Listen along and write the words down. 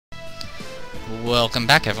Welcome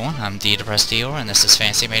back, everyone. I'm the Depressed Dior, and this is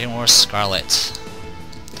Fantasy Maiden Wars Scarlet.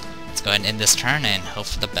 Let's go ahead and end this turn and hope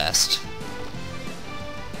for the best.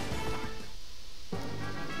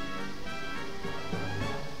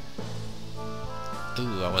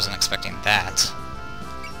 Ooh, I wasn't expecting that.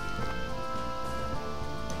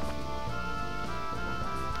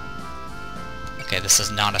 Okay, this is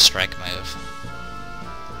not a strike move.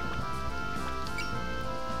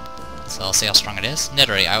 So I'll see how strong it is.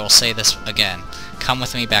 Nidori, I will say this again. Come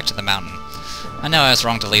with me back to the mountain. I know I was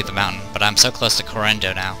wrong to leave the mountain, but I'm so close to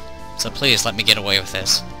Correndo now. So please let me get away with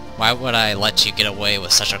this. Why would I let you get away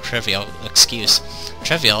with such a trivial excuse?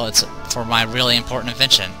 Trivial? It's for my really important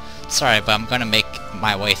invention. Sorry, but I'm gonna make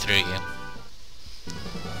my way through you.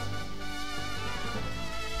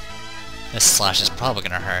 This slash is probably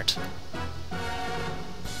gonna hurt.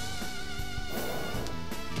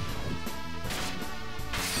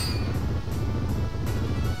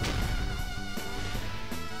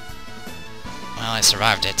 Well, I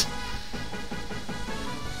survived it.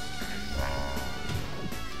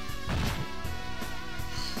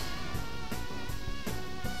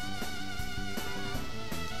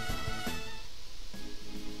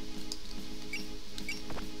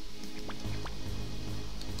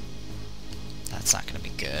 That's not going to be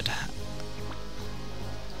good.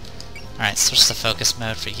 Alright, switch to focus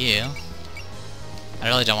mode for you. I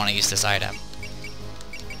really don't want to use this item.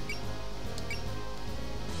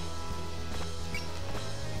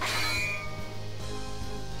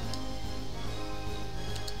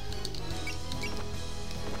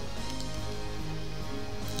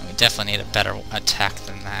 Definitely need a better attack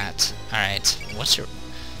than that. Alright, what's your...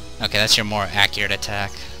 Okay, that's your more accurate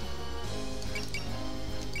attack.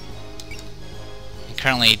 And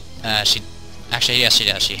currently, she... Actually, yes, she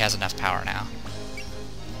does. She has enough power now.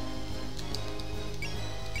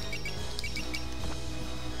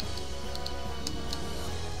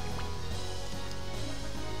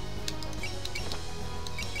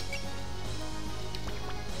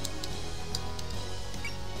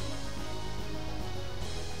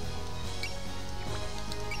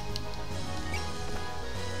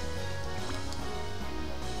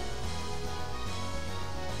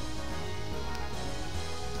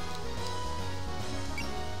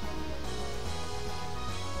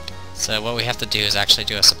 So what we have to do is actually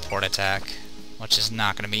do a support attack, which is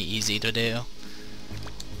not going to be easy to do.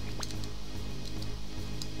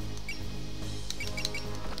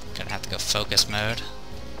 Gonna have to go focus mode.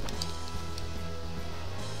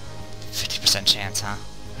 50% chance, huh?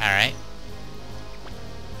 Alright.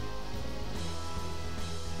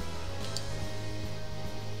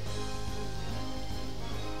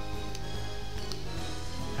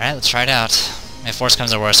 Alright, let's try it out. If worse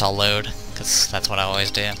comes to worse, I'll load, because that's what I always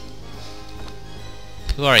do.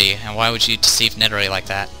 Who are you, and why would you deceive Nidori like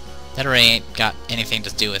that? Nidori ain't got anything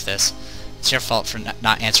to do with this. It's your fault for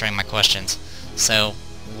not answering my questions. So,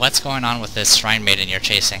 what's going on with this Shrine Maiden you're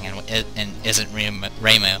chasing, and isn't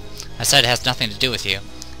Reimu? I said it has nothing to do with you.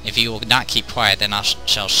 If you will not keep quiet, then I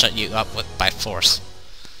shall shut you up by force.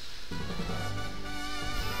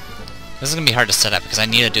 This is going to be hard to set up, because I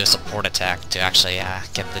need to do a support attack to actually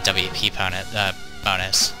get the WP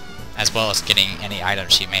bonus. As well as getting any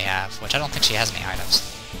items she may have, which I don't think she has any items.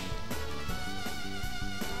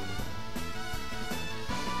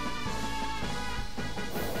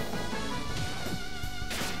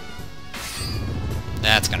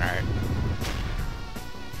 That's gonna hurt.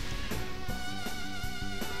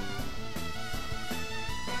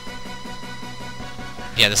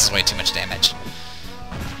 Yeah, this is way too much damage.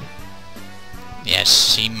 Yeah,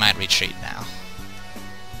 she might retreat now.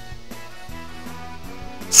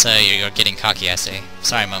 So you're getting cocky, I see.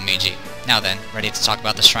 Sorry, Momiji. Now then, ready to talk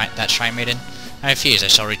about that Shrine Maiden? I refuse. I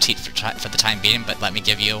shall retreat for the time being, but let me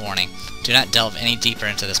give you a warning. Do not delve any deeper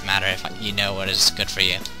into this matter if you know what is good for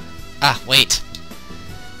you. Ah, wait!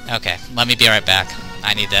 Okay, let me be right back.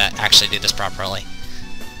 I need to actually do this properly.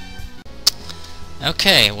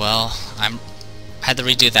 Okay, well, I had to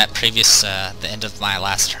redo that previous, the end of my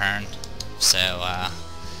last turn. So,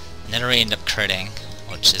 Nidori ended up critting,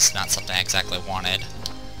 which is not something I exactly wanted.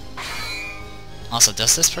 Also,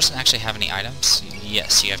 does this person actually have any items?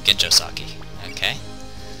 Yes, you have Genjosaki. Okay.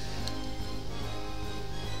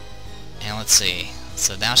 And let's see.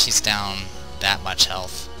 So now she's down that much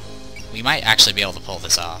health. We might actually be able to pull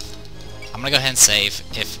this off. I'm gonna go ahead and save.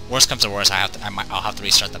 If worse comes to worse, I'll have to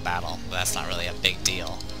restart the battle. But that's not really a big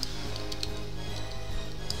deal.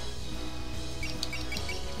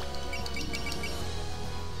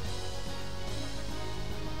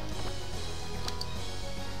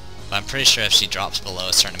 But I'm pretty sure if she drops below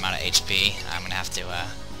a certain amount of HP, I'm gonna have to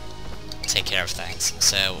take care of things.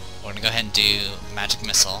 So we're gonna go ahead and do Magic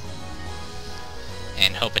Missile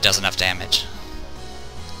and hope it does enough damage.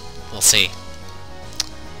 We'll see.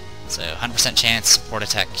 So 100% chance, support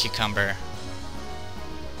attack, Cucumber.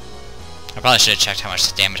 I probably should have checked how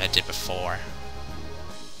much damage I did before.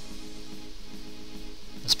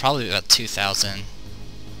 It was probably about 2,000.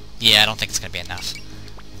 Yeah, I don't think it's gonna be enough.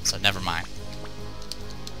 So never mind.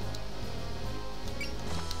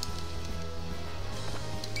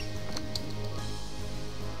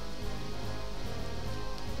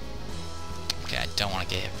 Okay, I don't want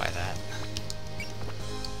to get hit by that.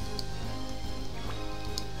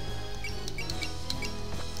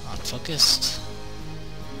 Unfocused.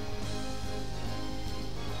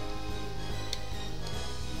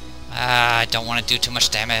 I don't want to do too much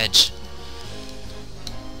damage.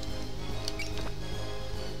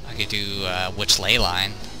 I could do Witch Ley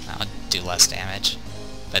Line. That'll do less damage.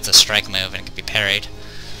 But it's a strike move and it can be parried.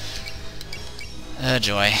 Oh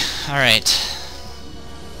joy. Alright.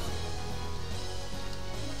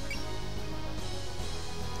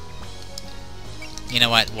 You know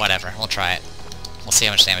what? Whatever. We'll try it. We'll see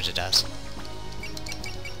how much damage it does.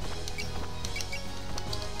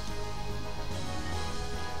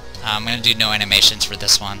 I'm gonna do no animations for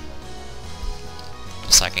this one,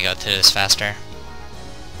 just so I can go through this faster.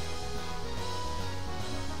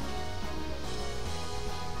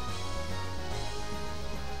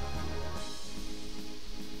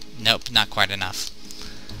 Nope, not quite enough.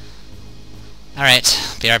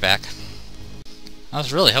 Alright, be right back. I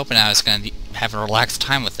was really hoping I was gonna have a relaxed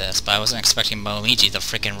time with this, but I wasn't expecting Momiji to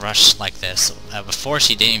freaking rush like this. Before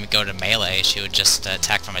she didn't even go to melee, she would just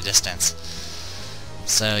attack from a distance.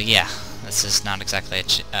 So yeah, this is not exactly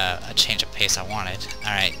a change of pace I wanted.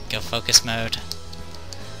 Alright, go focus mode.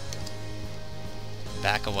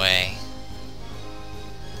 Back away.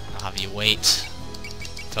 I'll have you wait.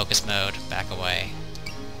 Focus mode, back away.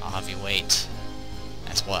 I'll have you wait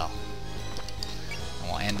as well. And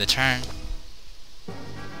we'll end the turn.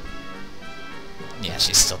 Yeah,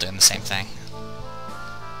 she's still doing the same thing.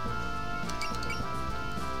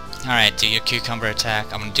 Alright, do your Cucumber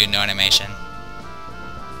attack. I'm gonna do no animation.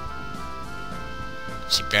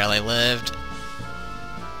 She barely lived.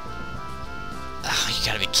 Oh, you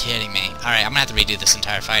gotta be kidding me. Alright, I'm gonna have to redo this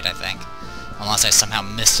entire fight, I think. Unless I somehow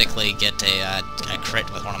mystically get a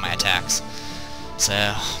crit with one of my attacks. So,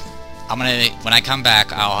 I'm gonna, when I come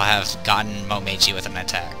back, I'll have gotten Momiji with an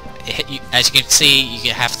attack. As you can see,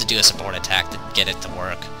 you have to do a support attack to get it to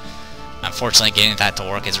work. Unfortunately, getting that to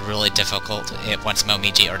work is really difficult once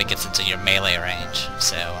Momiji already gets into your melee range.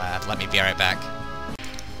 So, let me be right back.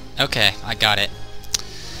 Okay, I got it.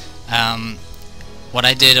 What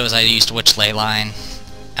I did was I used Witch Ley Line.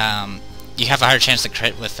 You have a higher chance to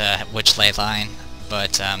crit with Witch Ley Line,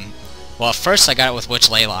 but well, at first I got it with Witch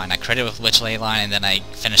Ley Line. I critted with Witch Ley Line, and then I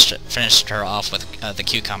finished her off with the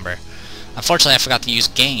Cucumber. Unfortunately, I forgot to use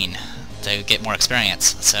Gain to get more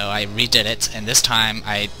experience, so I redid it, and this time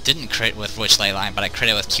I didn't crit with Witch Ley Line, but I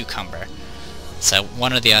critted with Cucumber. So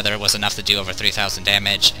one or the other was enough to do over 3,000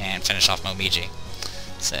 damage and finish off Momiji.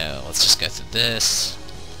 So let's just go through this.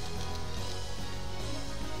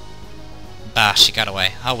 Bah, she got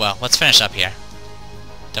away. Oh well, let's finish up here.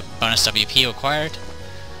 The bonus WP acquired.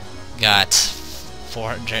 Got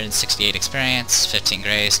 468 experience, 15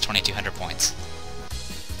 grace, 2,200 points.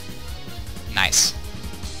 Nice.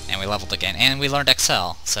 And we leveled again. And we learned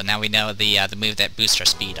Excel, so now we know the move that boosts our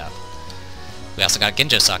speed up. We also got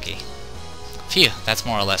Genjo Saki. Phew, that's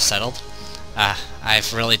more or less settled.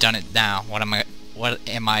 I've really done it now. What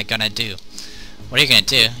am I gonna do? What are you gonna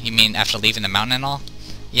do? You mean after leaving the mountain and all?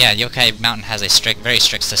 Yeah, Yokai Mountain has a very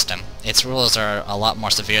strict system. Its rules are a lot more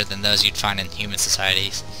severe than those you'd find in human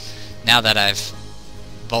societies. Now that I've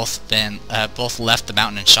both left the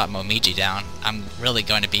mountain and shot Momiji down, I'm really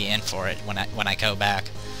going to be in for it when I go back.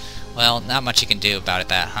 Well, not much you can do about it,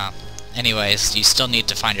 huh? Anyways, you still need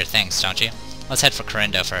to find your things, don't you? Let's head for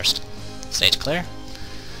Corindo first. Stage clear.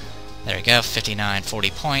 There we go, 59, 40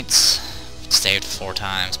 points. Saved 4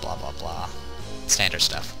 times, blah blah blah. Standard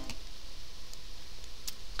stuff.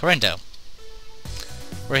 Corindo.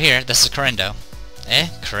 We're here, this is Corindo. Eh?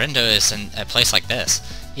 Corindo is in a place like this.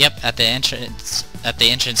 Yep, at the entrance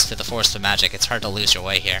to the Forest of Magic. It's hard to lose your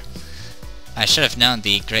way here. I should have known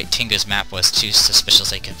the Great Tingu's map was too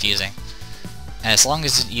suspiciously confusing. As long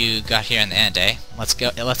as you got here in the end, eh? Let's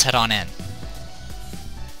head on in.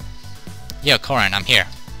 Yo, Corin, I'm here.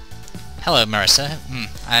 Hello, Marisa.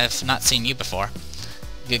 I've not seen you before.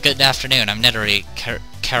 Good afternoon, I'm Nettori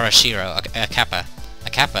Karashiro, a Kappa. A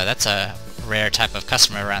Kappa, that's a rare type of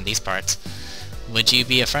customer around these parts. Would you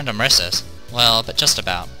be a friend of Marisa's? Well, but just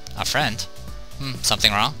about. A friend?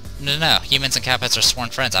 Something wrong? No, humans and Kappas are sworn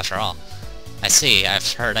friends after all. I see,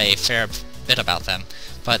 I've heard a fair bit about them,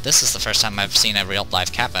 but this is the first time I've seen a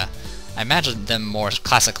real-life Kappa. I imagined them more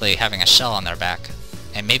classically having a shell on their back,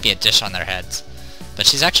 and maybe a dish on their heads. But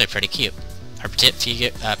she's actually pretty cute. Her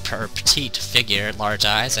petite figure, large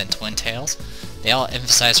eyes, and twin tails, they all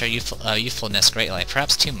emphasize her youthfulness greatly,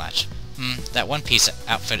 perhaps too much. That one-piece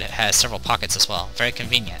outfit has several pockets as well, very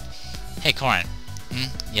convenient. Hey, Corin.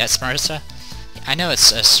 Yes, Marisa? I know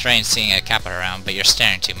it's strange seeing a Kappa around, but you're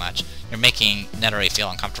staring too much. You're making Nettery feel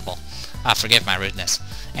uncomfortable. Forgive my rudeness.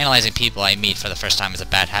 Analyzing people I meet for the first time is a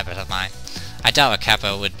bad habit of mine. I doubt a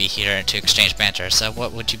Kappa would be here to exchange banter, so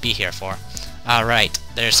what would you be here for? Right.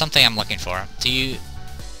 There's something I'm looking for. Do you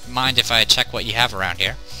mind if I check what you have around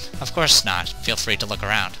here? Of course not. Feel free to look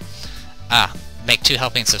around. Make 2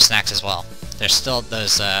 helpings of snacks as well. There's still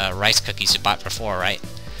those rice cookies you bought before, right?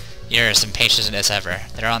 You're as impatient as ever.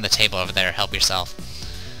 They're on the table over there. Help yourself.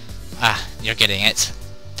 You're getting it.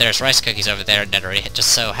 There's rice cookies over there, Nettery.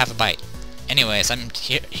 Just so, have a bite. Anyways, I'm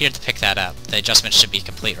here to pick that up. The adjustment should be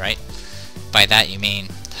complete, right? By that you mean...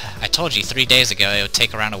 I told you 3 days ago it would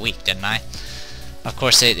take around a week, didn't I? Of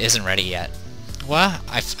course it isn't ready yet. Well,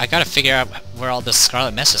 I gotta figure out where all this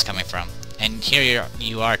scarlet mist is coming from. And here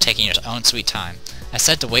you are taking your own sweet time. I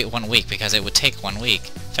said to wait 1 week because it would take 1 week.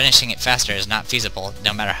 Finishing it faster is not feasible,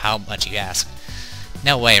 no matter how much you ask.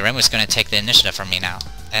 No way, Remu's gonna take the initiative from me now.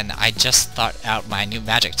 And I just thought out my new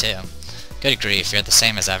magic too. Good grief, you're the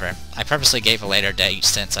same as ever. I purposely gave a later date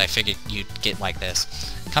since I figured you'd get like this.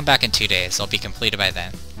 Come back in 2 days, I'll be completed by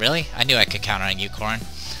then. Really? I knew I could count on you, Corin.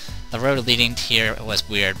 The road leading here was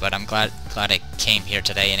weird, but I'm glad I came here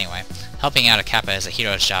today anyway. Helping out a Kappa is a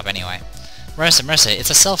hero's job anyway. Marisa, it's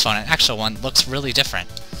a cell phone. An actual one looks really different.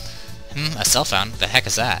 A cell phone? The heck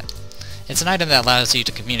is that? It's an item that allows you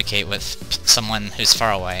to communicate with someone who's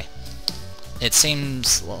far away. It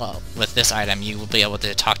seems, well, with this item, you will be able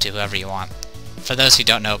to talk to whoever you want. For those who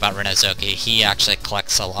don't know about Renozoki, he actually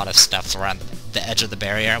collects a lot of stuff around the edge of the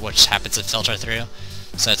barrier, which happens to filter through.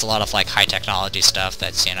 So it's a lot of like high technology stuff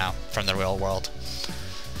that's, you know, from the real world.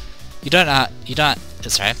 You do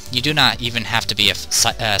not even have to be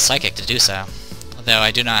a psychic to do so, though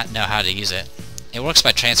I do not know how to use it. It works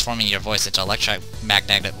by transforming your voice into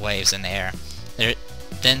electromagnetic waves in the air. They're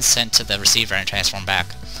then sent to the receiver and transformed back.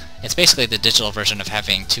 It's basically the digital version of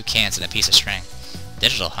having 2 cans and a piece of string.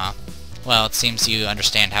 Digital, huh? Well, it seems you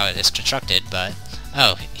understand how it is constructed, but...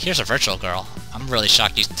 Oh, here's a virtual girl. I'm really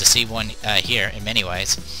shocked to see one here, in many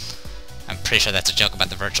ways. I'm pretty sure that's a joke about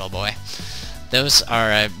the virtual boy. Those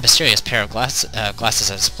are a mysterious pair of glasses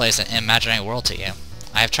that displays an imaginary world to you.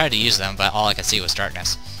 I have tried to use them, but all I could see was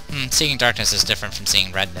darkness. Seeing darkness is different from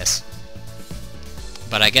seeing redness.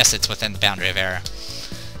 But I guess it's within the boundary of error.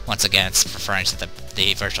 Once again, it's referring to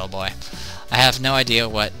the virtual boy. I have no idea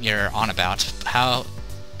what you're on about. How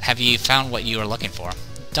have you found what you were looking for?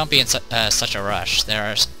 Don't be in such a rush.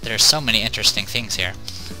 There's so many interesting things here.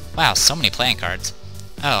 Wow, so many playing cards.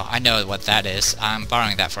 Oh, I know what that is. I'm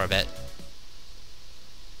borrowing that for a bit.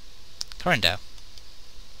 Corindo.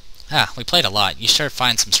 We played a lot. You sure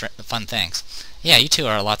find some fun things. Yeah, you two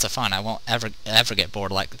are lots of fun. I won't ever get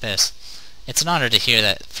bored like this. It's an honor to hear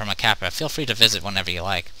that from a Kappa. Feel free to visit whenever you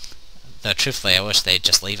like. Though truthfully, I wish they'd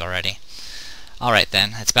just leave already. Alright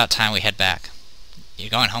then, it's about time we head back. You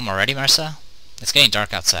going home already, Marisa? It's getting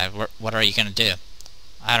dark outside. What are you gonna do?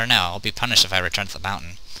 I don't know. I'll be punished if I return to the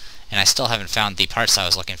mountain. And I still haven't found the parts I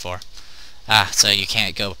was looking for. So you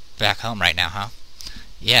can't go back home right now, huh?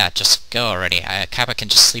 Yeah, just go already. Kappa can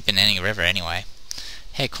just sleep in any river anyway.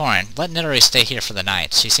 Hey, Corin, let Nettery stay here for the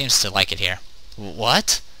night. She seems to like it here.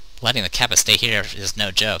 What? Letting the Kappa stay here is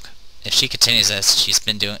no joke. If she continues as she's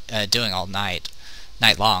been doing all night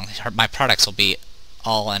long, my products will be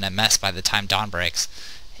all in a mess by the time dawn breaks.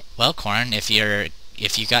 Well, Corin, if you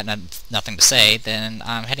got nothing to say, then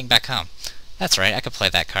I'm heading back home. That's right, I could play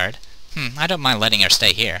that card. I don't mind letting her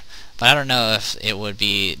stay here, but I don't know if it would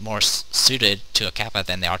be more suited to a Kappa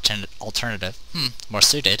than the alternative. More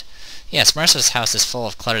suited? Yes, Marisa's house is full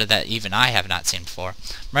of clutter that even I have not seen before.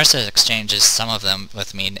 Marisa exchanges some of them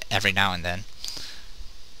with me every now and then.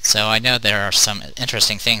 So I know there are some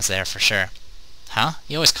interesting things there for sure. Huh?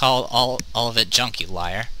 You always call all of it junk, you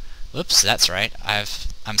liar. Whoops, that's right.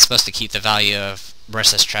 I'm supposed to keep the value of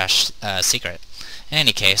Marisa's trash secret. In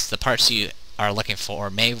any case, the parts you are looking for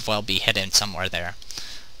may well be hidden somewhere there.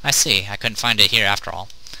 I see. I couldn't find it here after all.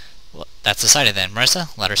 Well, that's decided then.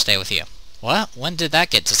 Marisa, let her stay with you. What? When did that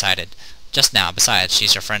get decided? Just now. Besides,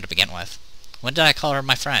 she's your friend to begin with. When did I call her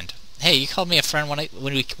my friend? Hey, you called me a friend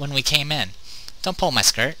when we came in. Don't pull my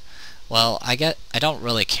skirt. Well, I don't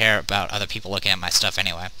really care about other people looking at my stuff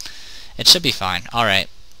anyway. It should be fine. Alright.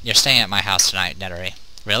 You're staying at my house tonight, Nettery.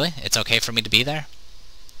 Really? It's okay for me to be there?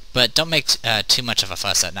 But don't make too much of a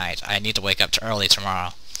fuss at night. I need to wake up early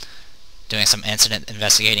tomorrow. Doing some incident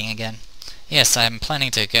investigating again? Yes, I'm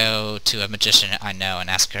planning to go to a magician I know and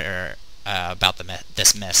ask her about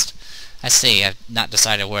this mist. I see. I've not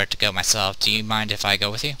decided where to go myself. Do you mind if I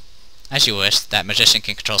go with you? As you wish. That magician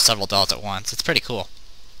can control several dolls at once. It's pretty cool.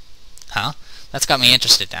 Huh? That's got me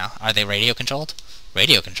interested now. Are they radio-controlled?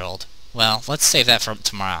 Radio-controlled? Well, let's save that for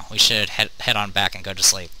tomorrow. We should head on back and go to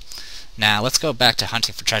sleep. Now, let's go back to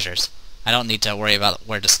hunting for treasures. I don't need to worry about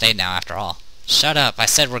where to stay now after all. Shut up! I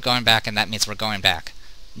said we're going back, and that means we're going back.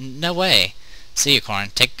 No way! See you, Corin.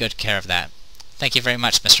 Take good care of that. Thank you very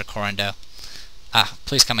much, Mr. Corindo. Ah,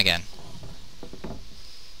 please come again.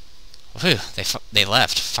 Whew, they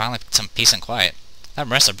left. Finally some peace and quiet. That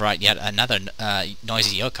Marisa brought yet another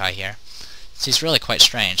noisy yokai here. She's really quite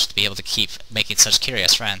strange to be able to keep making such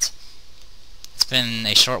curious friends. It's been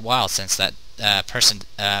a short while since that person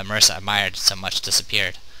Marisa admired so much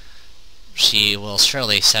disappeared. She will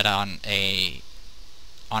surely set on a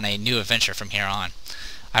new adventure from here on.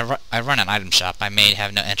 I run an item shop. I may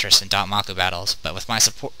have no interest in Danmaku battles, but with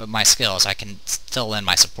my skills, I can still lend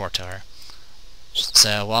my support to her.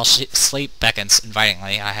 So while sleep beckons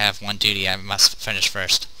invitingly, I have one duty I must finish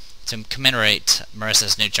first: to commemorate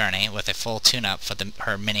Marisa's new journey with a full tune-up for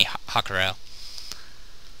her mini Hakuro.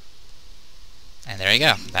 And there you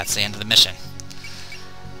go. That's the end of the mission.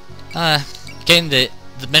 Getting the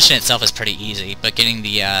mission itself is pretty easy, but getting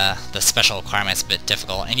the special requirements is a bit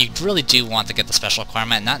difficult. And you really do want to get the special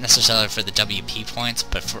requirement, not necessarily for the WP points,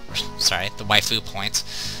 but for the waifu points.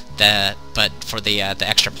 But for the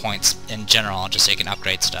extra points in general, just so you can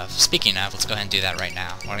upgrade stuff. Speaking of, let's go ahead and do that right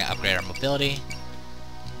now. We're gonna upgrade our mobility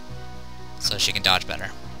so she can dodge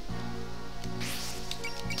better.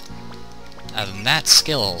 Other than that,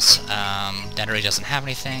 skills. Nettery doesn't have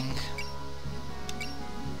anything.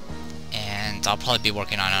 And I'll probably be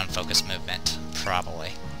working on unfocused movement,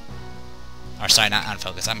 probably. Or sorry, not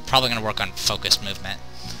unfocused. I'm probably going to work on focused movement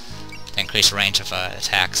to increase range of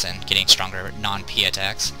attacks and getting stronger non-P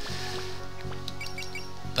attacks.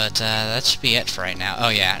 But that should be it for right now. Oh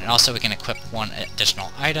yeah, and also we can equip one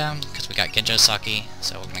additional item, because we got Genjo Saki,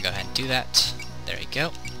 so we're going to go ahead and do that. There you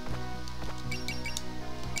go.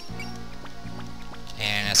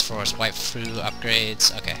 And as far as waifu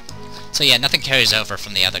upgrades, okay. So yeah, nothing carries over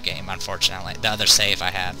from the other game, unfortunately. The other save I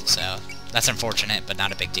have, so that's unfortunate, but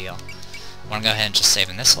not a big deal. I'm going to go ahead and just save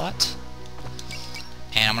in this slot.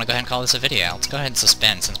 And I'm going to go ahead and call this a video. Let's go ahead and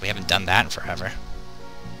suspend, since we haven't done that in forever.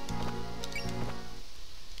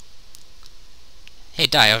 Hey,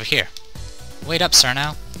 Dai, over here. Wait up, sir,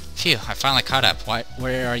 now. Phew, I finally caught up.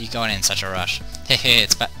 Where are you going in such a rush? Hey,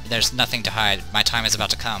 there's nothing to hide. My time is about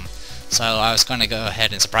to come. So I was going to go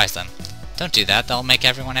ahead and surprise them. Don't do that, that'll make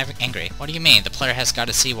everyone angry. What do you mean? The player has got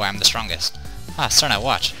to see why I'm the strongest. Ah, Cerna,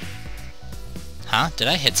 watch. Huh? Did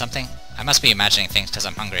I hit something? I must be imagining things because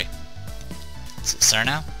I'm hungry.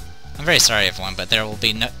 Cerna? I'm very sorry, everyone, but there will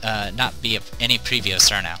be not be any preview of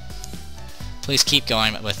Cerna. Please keep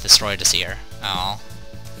going with Destroyer to see her. Oh,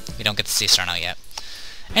 we don't get to see Cerna yet.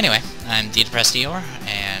 Anyway, I'm the Depressed Eeyore,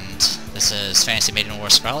 and this is Fantasy Maiden War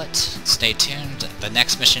Scarlet. Stay tuned. The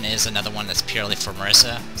next mission is another one that's purely for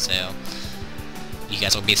Marisa, so you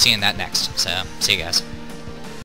guys will be seeing that next. So, see you guys.